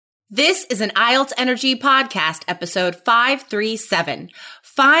This is an IELTS Energy Podcast, episode 537.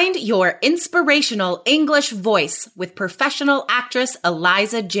 Find your inspirational English voice with professional actress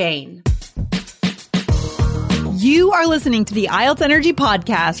Eliza Jane. You are listening to the IELTS Energy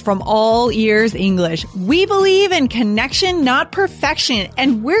Podcast from All Ears English. We believe in connection, not perfection,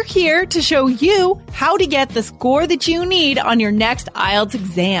 and we're here to show you how to get the score that you need on your next IELTS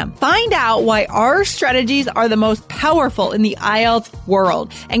exam. Find out why our strategies are the most powerful in the IELTS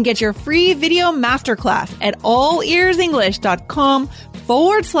world and get your free video masterclass at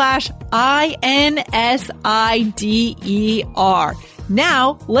allearsenglish.com/INSIDER.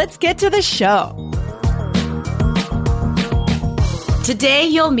 Now, let's get to the show. Today,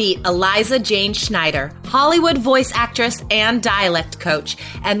 you'll meet Eliza Jane Schneider, Hollywood voice actress and dialect coach,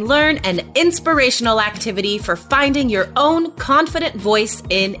 and learn an inspirational activity for finding your own confident voice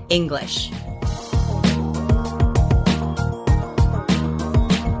in English.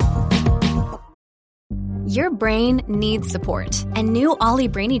 Your brain needs support, and new Ollie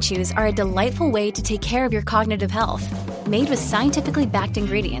Brainy Chews are a delightful way to take care of your cognitive health. Made with scientifically backed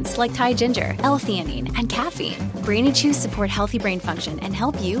ingredients like Thai ginger, L-theanine, and caffeine, Brainy Chews support healthy brain function and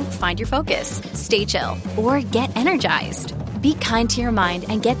help you find your focus, stay chill, or get energized. Be kind to your mind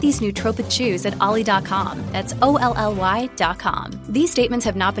and get these nootropic chews at ollie.com. That's OLLY.com. These statements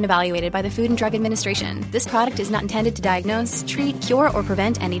have not been evaluated by the Food and Drug Administration. This product is not intended to diagnose, treat, cure, or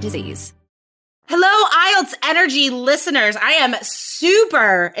prevent any disease. Hello, IELTS Energy listeners. I am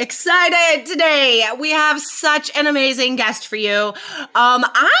super excited today. We have such an amazing guest for you. I'm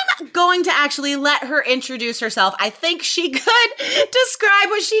going to actually let her introduce herself. I think she could describe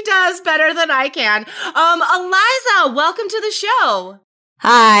what she does better than I can. Eliza, welcome to the show.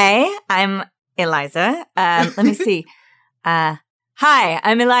 Hi, I'm Eliza. Let me see. Hi,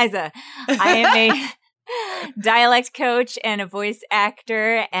 I'm Eliza. I am a dialect coach and a voice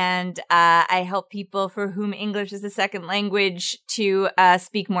actor, and I help people for whom English is a second language to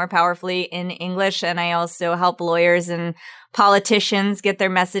speak more powerfully in English, and I also help lawyers politicians get their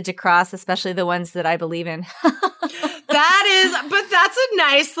message across, especially the ones that I believe in. That's a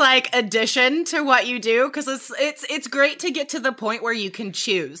nice addition to what you do, because it's great to get to the point where you can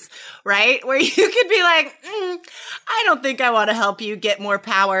choose, right? Where you could be like, I don't think I want to help you get more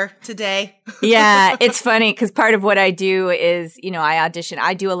power today. Yeah, it's funny because part of what I do is, I audition.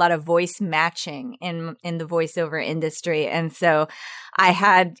 I do a lot of voice matching in the voiceover industry, and so I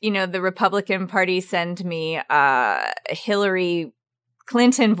had, the Republican Party send me Hillary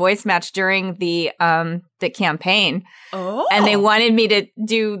Clinton voice match during the campaign. Oh. And they wanted me to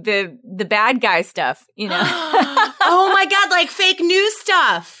do the bad guy stuff, Oh my God, like fake news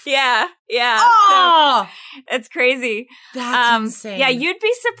stuff. Yeah. Oh, so, it's crazy. That's insane. Yeah, you'd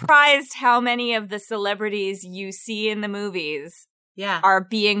be surprised how many of the celebrities you see in the movies are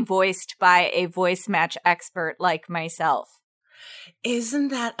being voiced by a voice match expert like myself. Isn't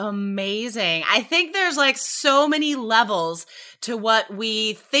that amazing? I think there's so many levels to what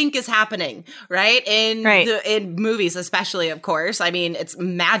we think is happening, right? In movies, especially, of course. I mean, it's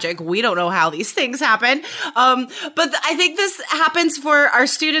magic. We don't know how these things happen. But I think this happens for our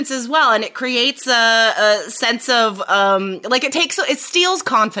students as well. And it creates a sense of, it steals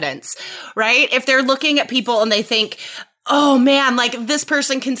confidence, right? If they're looking at people and they think, oh man, this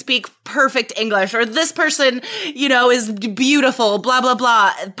person can speak perfect English, or this person, is beautiful, blah, blah,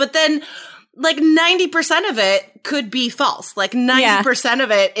 blah. But then 90% of it could be false. 90%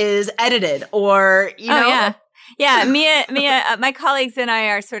 of it is edited, or, Oh, yeah. Mia, my colleagues and I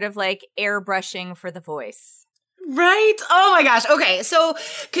are sort of airbrushing for the voice. Right. Oh my gosh. Okay. So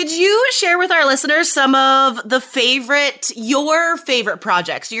could you share with our listeners some of your favorite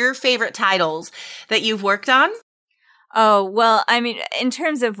projects, your favorite titles that you've worked on? Oh, well, I mean, in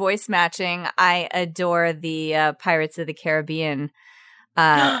terms of voice matching, I adore the Pirates of the Caribbean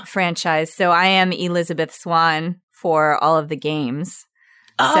franchise. So I am Elizabeth Swann for all of the games.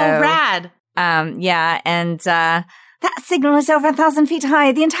 Oh, rad. Yeah, and that signal is over 1,000 feet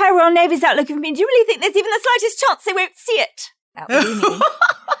high. The entire Royal Navy's out looking for me. Do you really think there's even the slightest chance they won't see it? That would be me.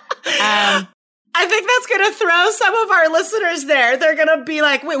 I think that's going to throw some of our listeners there. They're going to be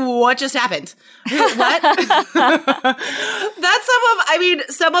like, wait, what just happened? What? That's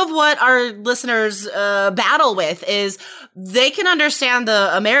some of what our listeners battle with is they can understand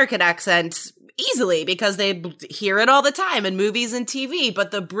the American accent easily because they hear it all the time in movies and TV,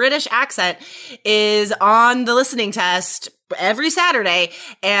 but the British accent is on the listening test every Saturday,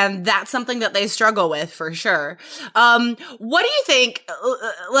 and that's something that they struggle with for sure. What do you think,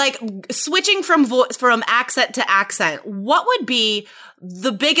 like switching from accent to accent, what would be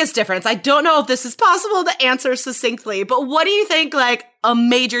the biggest difference? I don't know if this is possible to answer succinctly, but what do you think like a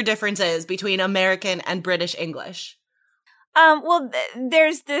major difference is between American and British English?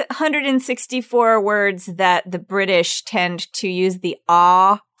 There's the 164 words that the British tend to use the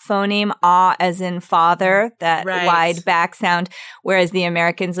ah phoneme, ah as in father, that wide back sound, whereas the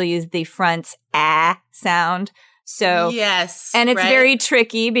Americans will use the front ah sound. So yes, and it's very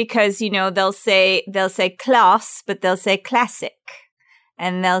tricky because they'll say class, but they'll say classic,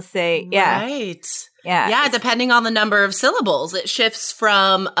 and they'll say yeah, depending on the number of syllables, it shifts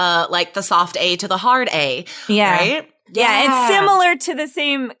from like the soft A to the hard A. Right. Yeah, it's similar to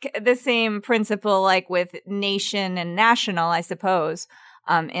the same principle, like with nation and national, I suppose,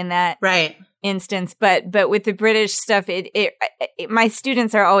 in that instance. But with the British stuff, my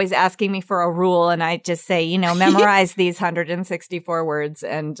students are always asking me for a rule, and I just say, memorize these 164 words,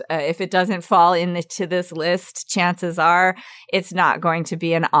 and if it doesn't fall into this list, chances are it's not going to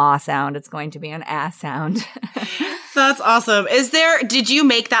be an ah sound; it's going to be an ah sound. That's awesome. Did you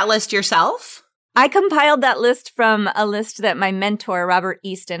make that list yourself? I compiled that list from a list that my mentor, Robert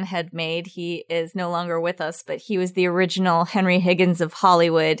Easton, had made. He is no longer with us, but he was the original Henry Higgins of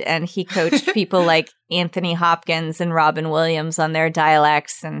Hollywood, and he coached people like Anthony Hopkins and Robin Williams on their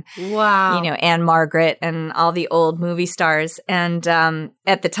dialects, and Anne Margaret and all the old movie stars. And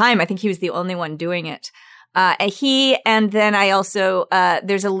at the time, I think he was the only one doing it. And then I also,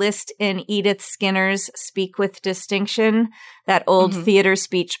 there's a list in Edith Skinner's Speak with Distinction, that old theater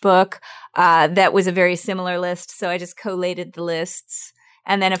speech book, that was a very similar list. So I just collated the lists.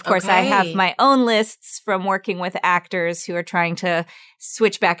 And then, of course, I have my own lists from working with actors who are trying to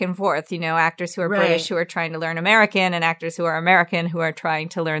switch back and forth, actors who are British who are trying to learn American, and actors who are American who are trying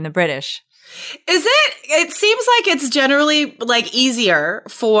to learn the British. It seems like it's generally like easier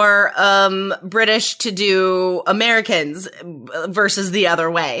for British to do Americans versus the other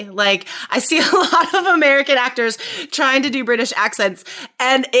way. Like I see a lot of American actors trying to do British accents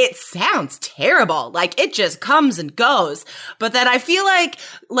and it sounds terrible. Like it just comes and goes. But then I feel like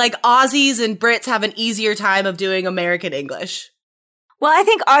Aussies and Brits have an easier time of doing American English. Well, I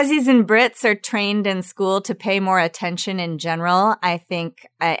think Aussies and Brits are trained in school to pay more attention in general. I think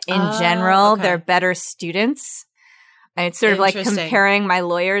they're better students. It's sort of like comparing my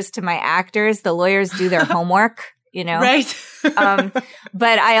lawyers to my actors. The lawyers do their homework, Right.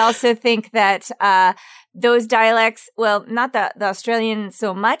 But I also think that those dialects, well, not the Australian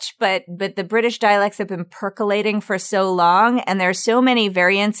so much, but the British dialects have been percolating for so long, and there are so many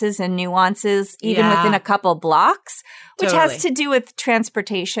variances and nuances even within a couple blocks, which has to do with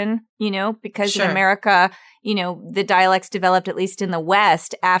transportation, because in America, the dialects developed, at least in the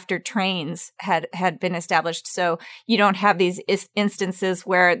West, after trains had been established. So you don't have these instances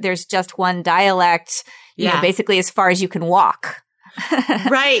where there's just one dialect, basically as far as you can walk.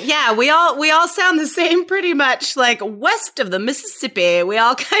 Right. Yeah. We all sound the same pretty much, like west of the Mississippi. We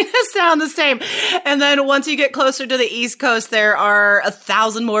all kind of sound the same. And then once you get closer to the East Coast, there are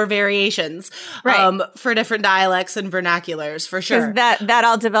 1,000 more variations for different dialects and vernaculars, for sure. That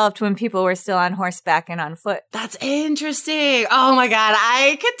all developed when people were still on horseback and on foot. That's interesting. Oh my God.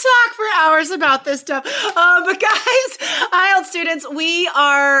 I could talk for hours about this stuff. But guys, IELTS students, we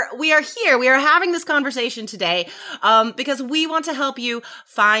are here. We are having this conversation today because we want to help you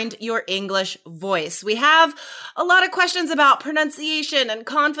find your English voice. We have a lot of questions about pronunciation and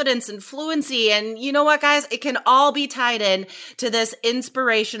confidence and fluency. And you know what, guys? It can all be tied in to this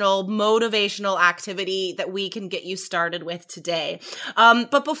inspirational, motivational activity that we can get you started with today.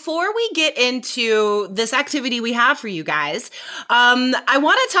 But before we get into this activity we have for you guys, I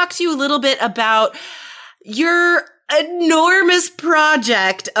want to talk to you a little bit about your enormous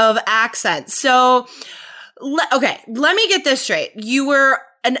project of accents. So, let me get this straight. You were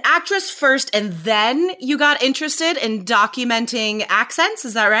an actress first, and then you got interested in documenting accents.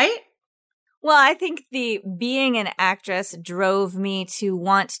 Is that right? Well, I think being an actress drove me to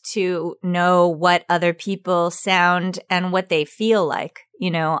want to know what other people sound and what they feel like.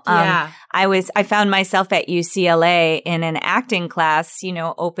 I found myself at UCLA in an acting class,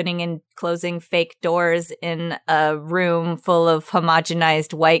 opening and closing fake doors in a room full of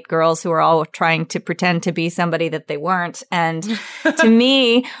homogenized white girls who were all trying to pretend to be somebody that they weren't. And to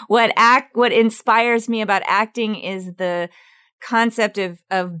me, what inspires me about acting is the concept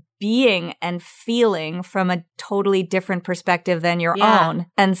of being and feeling from a totally different perspective than your own.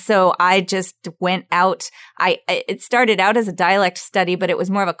 And so I just went out. It started out as a dialect study, but it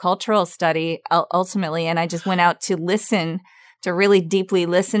was more of a cultural study ultimately. And I just went out to listen, to really deeply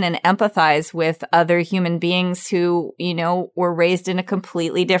listen and empathize with other human beings who, you know, were raised in a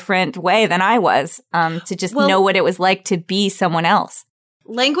completely different way than I was, to just know what it was like to be someone else.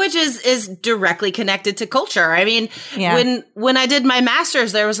 Language is directly connected to culture. I mean, when I did my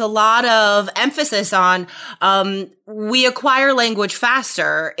master's, there was a lot of emphasis on we acquire language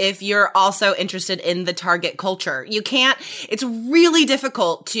faster if you're also interested in the target culture. It's really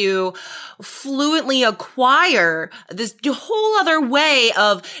difficult to fluently acquire this whole other way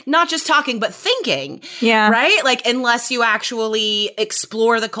of not just talking, but thinking. Yeah. Right? Like, unless you actually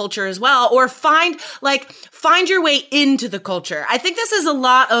explore the culture as well, or find your way into the culture. I think this is a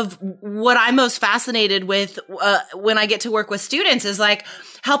lot of what I'm most fascinated with when I get to work with students, is like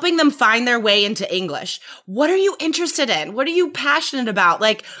helping them find their way into English. What are you interested in? What are you passionate about?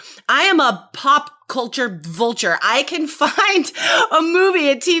 Like, I am a pop culture vulture. I can find a movie,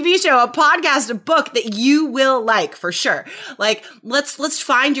 a TV show, a podcast, a book that you will like for sure. Like, let's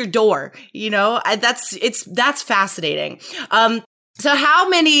find your door, you know? That's fascinating. So how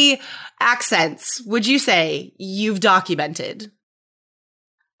many accents would you say you've documented?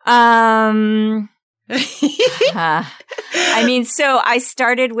 I mean, so I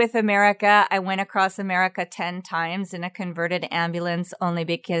started with America. I went across America 10 times in a converted ambulance, only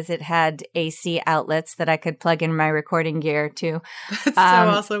because it had AC outlets that I could plug in my recording gear to. That's so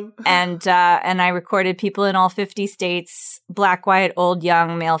awesome. And I recorded people in all 50 states, black, white, old,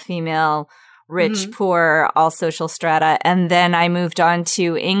 young, male, female, rich, poor, all social strata. And then I moved on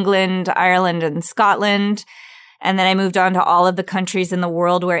to England, Ireland, and Scotland. And then I moved on to all of the countries in the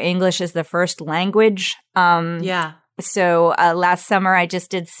world where English is the first language. So last summer I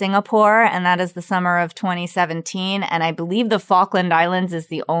just did Singapore, and that is the summer of 2017. And I believe the Falkland Islands is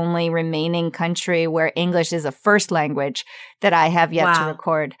the only remaining country where English is a first language that I have yet to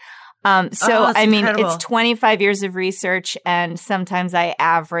record. I mean, it's 25 years of research, and sometimes I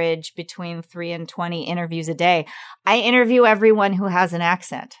average between 3 and 20 interviews a day. I interview everyone who has an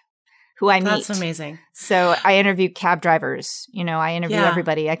accent, who I meet. That's amazing. So I interview cab drivers. You know, I interview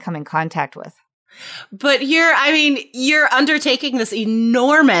everybody I come in contact with. But you're undertaking this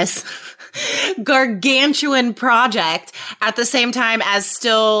enormous, gargantuan project at the same time as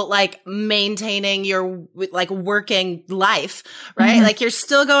still like maintaining your like working life, right? Mm-hmm. Like, you're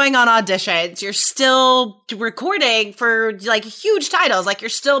still going on auditions, you're still recording for like huge titles, like you're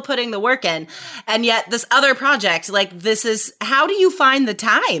still putting the work in. And yet this other project, like, how do you find the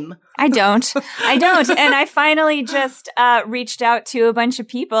time? I don't. And I finally just reached out to a bunch of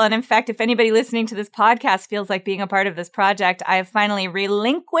people. And in fact, if anybody listening to this podcast feels like being a part of this project, I have finally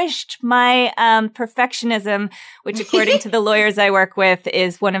relinquished my perfectionism, which according to the lawyers I work with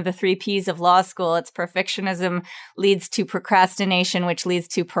is one of the 3 Ps of law school. It's perfectionism leads to procrastination, which leads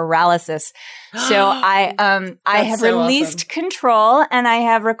to paralysis. So I have released control, and I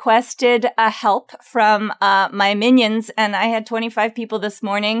have requested help from my minions. And I had 25 people this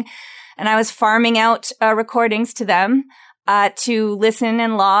morning. And I was farming out recordings to them to listen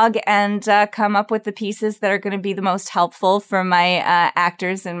and log and come up with the pieces that are going to be the most helpful for my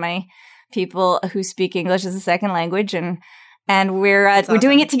actors and my people who speak English as a second language. And we're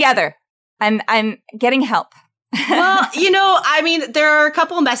doing it together. I'm getting help. Well, you know, I mean, there are a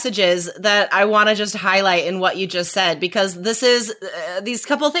couple messages that I want to just highlight in what you just said, because these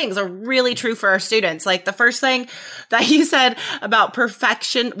couple things are really true for our students. Like, the first thing that you said about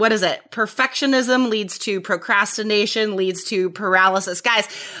perfection, what is it? Perfectionism leads to procrastination, leads to paralysis. Guys,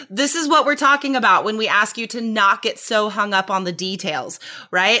 this is what we're talking about when we ask you to not get so hung up on the details,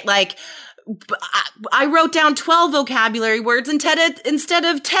 right? Like, I wrote down 12 vocabulary words instead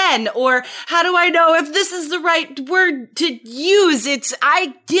of 10, or how do I know if this is the right word to use? Should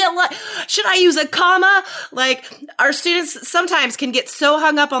I use a comma? Like, our students sometimes can get so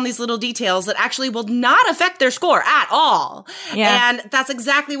hung up on these little details that actually will not affect their score at all. Yeah. And that's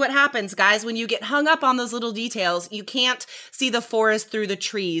exactly what happens, guys. When you get hung up on those little details, you can't see the forest through the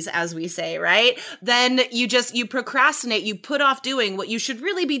trees, as we say, right? Then you procrastinate, you put off doing what you should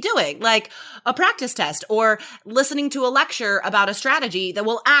really be doing, like a practice test or listening to a lecture about a strategy that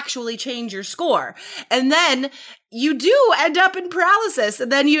will actually change your score. And then you do end up in paralysis, and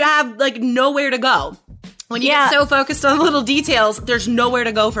then you have like nowhere to go. When you get so focused on little details, there's nowhere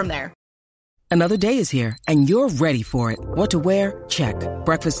to go from there. Another day is here, and you're ready for it. What to wear? Check.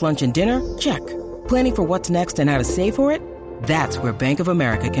 Breakfast, lunch, and dinner? Check. Planning for what's next and how to save for it? That's where Bank of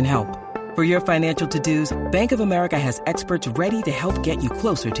America can help. For your financial to-dos, Bank of America has experts ready to help get you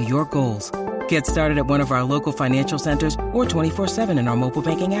closer to your goals. Get started at one of our local financial centers or 24/7 in our mobile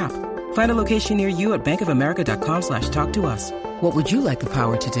banking app. Find a location near you at bankofamerica.com/talktous. What would you like the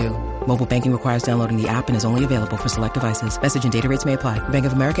power to do? Mobile banking requires downloading the app and is only available for select devices. Message and data rates may apply. Bank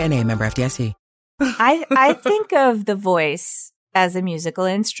of America NA, member FDIC. I think of the voice as a musical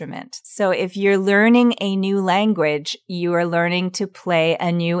instrument. So if you're learning a new language, you are learning to play a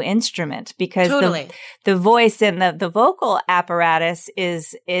new instrument because the voice and the vocal apparatus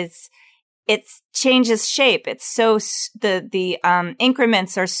it changes shape. It's so the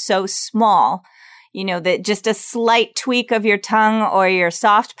increments are so small, that just a slight tweak of your tongue or your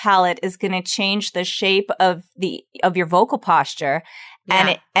soft palate is going to change the shape of your vocal posture.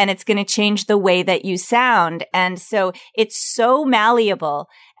 Yeah. And it's going to change the way that you sound. And so it's so malleable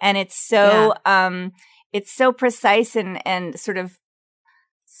and it's so precise and sort of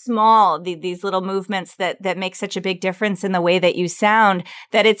small, these little movements that make such a big difference in the way that you sound,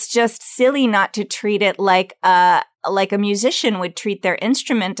 that it's just silly not to treat it like a musician would treat their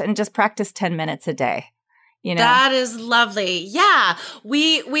instrument and just practice 10 minutes a day. That is lovely. Yeah.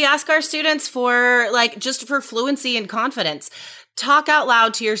 We ask our students for just for fluency and confidence, talk out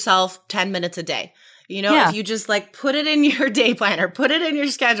loud to yourself 10 minutes a day. If you just put it in your day planner, put it in your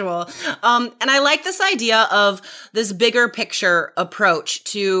schedule. And I like this idea of this bigger picture approach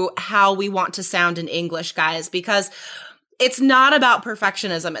to how we want to sound in English, guys, because it's not about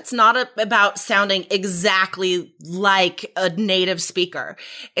perfectionism. It's not about sounding exactly like a native speaker.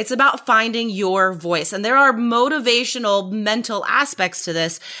 It's about finding your voice. And there are motivational mental aspects to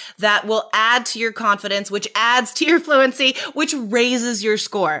this that will add to your confidence, which adds to your fluency, which raises your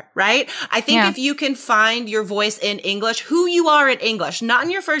score, right? I think if you can find your voice in English, who you are in English, not in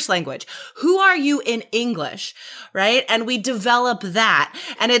your first language, who are you in English, right? And we develop that.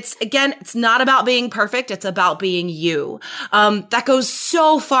 And it's not about being perfect. It's about being you. That goes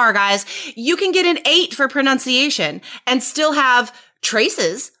so far, guys. You can get an 8 for pronunciation and still have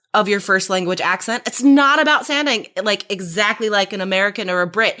traces of your first language accent. It's not about sounding exactly like an American or a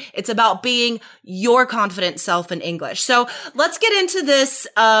Brit. It's about being your confident self in English. So let's get into this,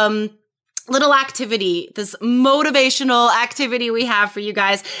 little activity, this motivational activity we have for you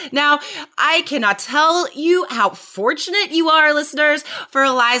guys. Now, I cannot tell you how fortunate you are, listeners, for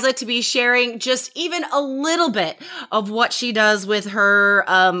Eliza to be sharing just even a little bit of what she does with her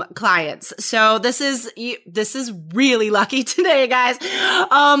clients. So this is really lucky today, guys.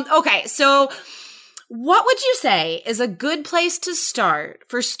 Okay, so what would you say is a good place to start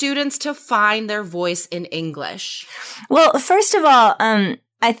for students to find their voice in English? Well, first of all,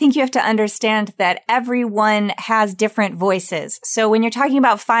 I think you have to understand that everyone has different voices. So when you're talking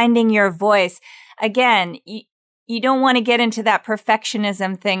about finding your voice, again, you don't want to get into that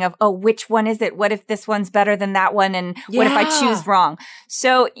perfectionism thing of, which one is it? What if this one's better than that one? And what if I choose wrong?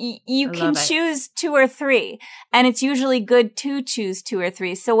 So you can choose 2 or 3, and it's usually good to choose 2 or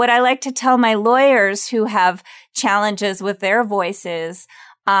 3. So what I like to tell my lawyers who have challenges with their voices,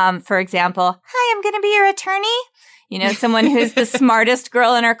 for example, hi, I'm going to be your attorney. Someone who's the smartest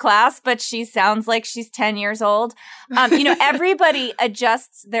girl in her class, but she sounds like she's 10 years old. Everybody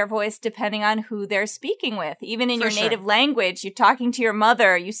adjusts their voice depending on who they're speaking with. Even in your native language, you're talking to your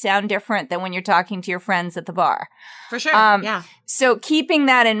mother, you sound different than when you're talking to your friends at the bar. For sure. Yeah. So keeping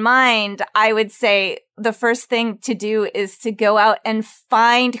that in mind, I would say the first thing to do is to go out and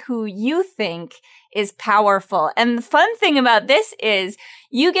find who you think is powerful. And the fun thing about this is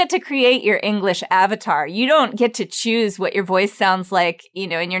you get to create your English avatar. You don't get to choose what your voice sounds like,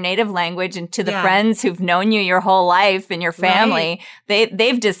 in your native language, and to the friends who've known you your whole life and your family,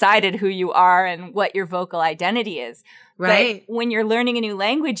 they've decided who you are and what your vocal identity is. Right. But when you're learning a new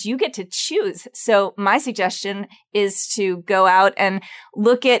language, you get to choose. So my suggestion is to go out and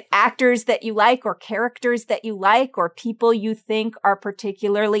look at actors that you like or characters that you like or people you think are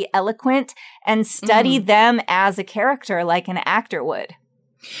particularly eloquent and study them as a character like an actor would.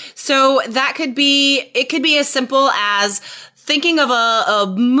 So it could be as simple as thinking of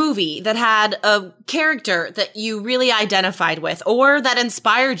a movie that had a character that you really identified with or that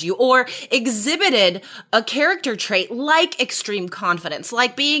inspired you or exhibited a character trait like extreme confidence,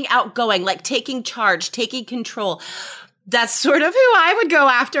 like being outgoing, like taking charge, taking control. That's sort of who I would go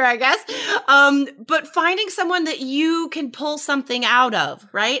after, I guess. But finding someone that you can pull something out of,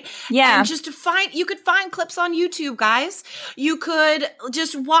 right? Yeah. And just you could find clips on YouTube, guys. You could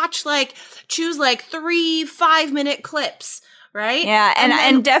just watch choose 3 5-minute clips. Right? Yeah.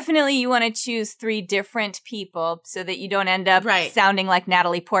 And definitely you want to choose 3 different people so that you don't end up sounding like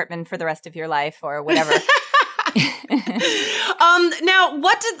Natalie Portman for the rest of your life or whatever. Now,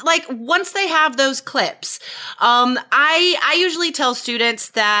 once they have those clips, I usually tell students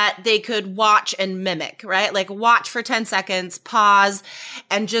that they could watch and mimic, right? Like watch for 10 seconds, pause,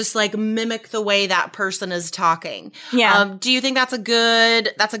 and just like mimic the way that person is talking. Yeah. Do you think that's a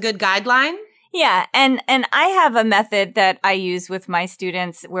good guideline? Yeah. And I have a method that I use with my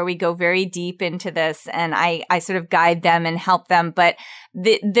students where we go very deep into this, and I sort of guide them and help them. But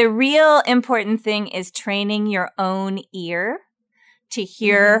the real important thing is training your own ear to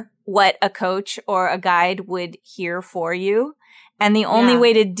hear what a coach or a guide would hear for you. And the only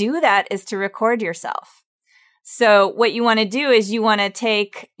way to do that is to record yourself. So what you want to do is you want to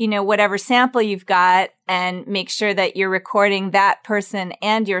take, whatever sample you've got and make sure that you're recording that person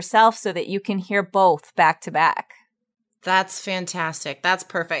and yourself so that you can hear both back to back. That's fantastic. That's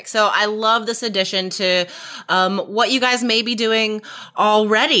perfect. So I love this addition to what you guys may be doing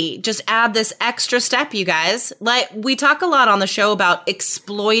already. Just add this extra step, you guys. Like we talk a lot on the show about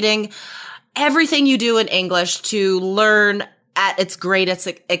exploiting everything you do in English to learn at its greatest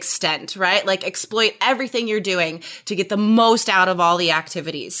extent, right? Like exploit everything you're doing to get the most out of all the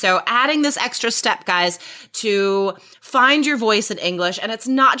activities. So adding this extra step, guys, to find your voice in English. And it's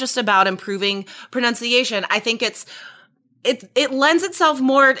not just about improving pronunciation. I think it lends itself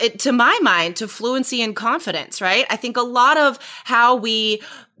more, to my mind, to fluency and confidence, right? I think a lot of how we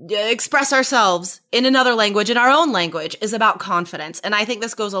express ourselves in another language, in our own language, is about confidence. And I think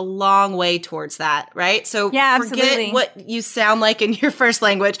this goes a long way towards that, right? So forget what you sound like in your first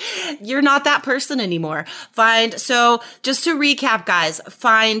language. You're not that person anymore. So just to recap, guys,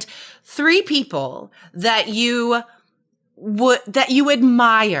 find 3 people that you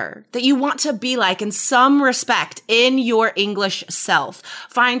admire, that you want to be like in some respect in your English self.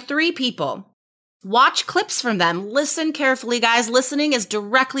 Find 3 people. Watch clips from them. Listen carefully, guys. Listening is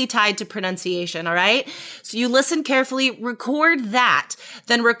directly tied to pronunciation, all right? So you listen carefully, record that,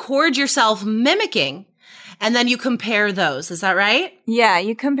 then record yourself mimicking, and then you compare those. Is that right? Yeah,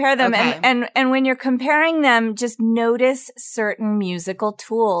 you compare them. Okay. And when you're comparing them, just notice certain musical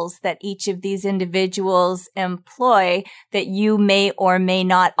tools that each of these individuals employ that you may or may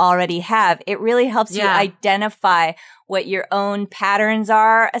not already have. It really helps you identify what your own patterns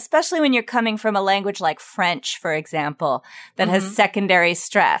are, especially when you're coming from a language like French, for example, that has secondary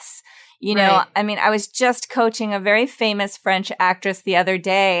stress. I mean, I was just coaching a very famous French actress the other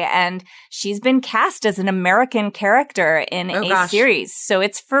day, and she's been cast as an American character in a series. So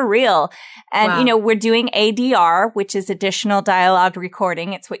it's for real. And, we're doing ADR, which is additional dialogue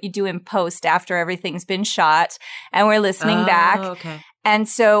recording. It's what you do in post after everything's been shot. And we're listening back. Okay. And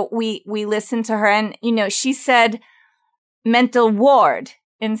so we listened to her, and, she said mental ward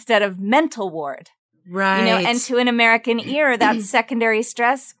instead of mental ward. Right. And to an American ear, that secondary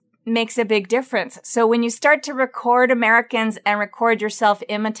stress makes a big difference. So when you start to record Americans and record yourself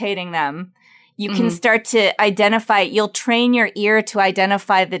imitating them, you can start to you'll train your ear to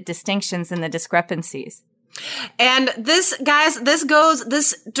identify the distinctions and the discrepancies. And this, guys, this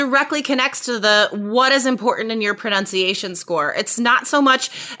directly connects to what is important in your pronunciation score. It's not so much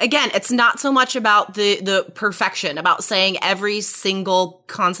about the perfection, about saying every single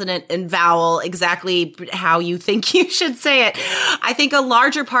consonant and vowel exactly how you think you should say it. I think a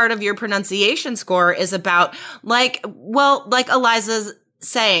larger part of your pronunciation score is about like Eliza's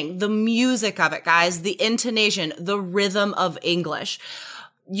saying, the music of it, guys, the intonation, the rhythm of English.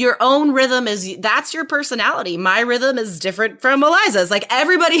 Your own rhythm that's your personality. My rhythm is different from Eliza's. Like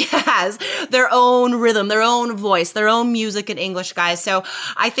everybody has their own rhythm, their own voice, their own music in English, guys. So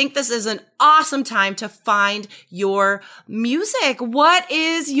I think this is an awesome time to find your music. What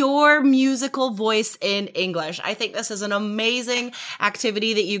is your musical voice in English? I think this is an amazing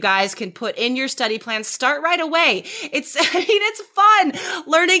activity that you guys can put in your study plan. Start right away. It's fun.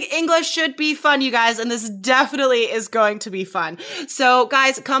 Learning English should be fun, you guys, and this definitely is going to be fun. So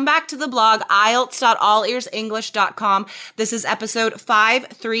guys, come back to the blog, IELTS.allearsenglish.com. This is episode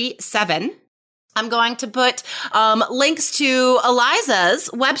 537. I'm going to put links to Eliza's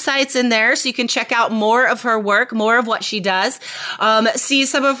websites in there so you can check out more of her work, more of what she does, see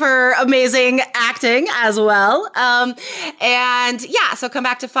some of her amazing acting as well. So come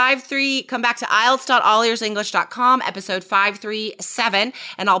back to IELTS.allearsenglish.com, episode 537,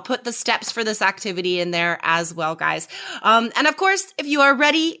 and I'll put the steps for this activity in there as well, guys. And of course, if you are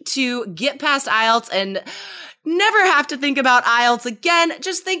ready to get past IELTS and never have to think about IELTS again.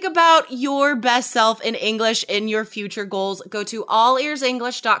 Just think about your best self in English in your future goals. Go to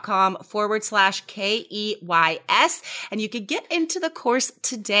allearsenglish.com/KEYS and you can get into the course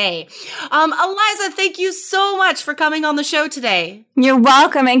today. Eliza, thank you so much for coming on the show today. You're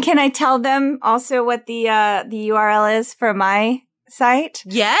welcome. And can I tell them also what the URL is for my site?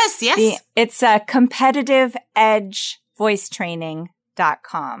 Yes. It's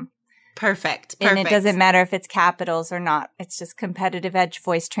competitiveedgevoicetraining.com. Perfect. And it doesn't matter if it's capitals or not. It's just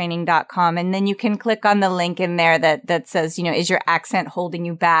competitiveedgevoicetraining.com. And then you can click on the link in there that says, is your accent holding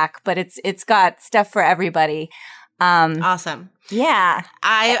you back? But it's got stuff for everybody. Awesome. Yeah.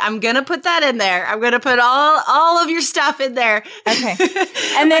 I'm going to put that in there. I'm going to put all of your stuff in there. Okay.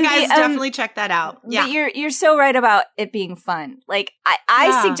 And then guys, definitely check that out. Yeah. But you're so right about it being fun. Like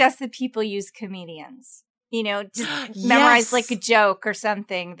I suggest that people use comedians. Just memorize like a joke or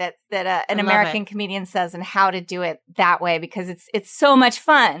something that an American comedian says and how to do it that way, because it's so much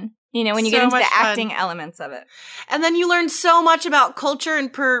fun. When you get into the acting elements of it. And then you learn so much about culture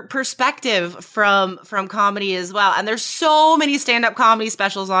and perspective from comedy as well. And there's so many stand-up comedy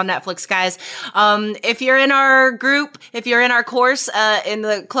specials on Netflix, guys. If you're in our group, if you're in our course, in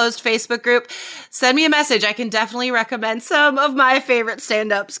the closed Facebook group, send me a message. I can definitely recommend some of my favorite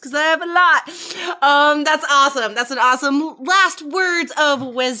stand-ups because I have a lot. That's awesome. That's an awesome last words of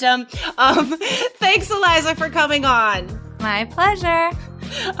wisdom. Thanks, Eliza, for coming on. My pleasure.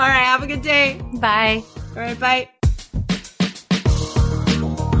 All right, have a good day. Bye. All right, bye.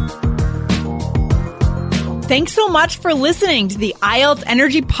 Thanks so much for listening to the IELTS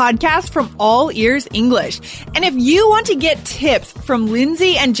Energy Podcast from All Ears English. And if you want to get tips from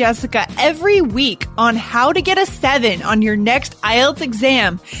Lindsay and Jessica every week on how to get a 7 on your next IELTS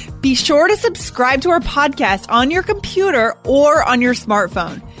exam, be sure to subscribe to our podcast on your computer or on your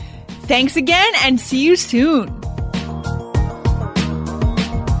smartphone. Thanks again and see you soon.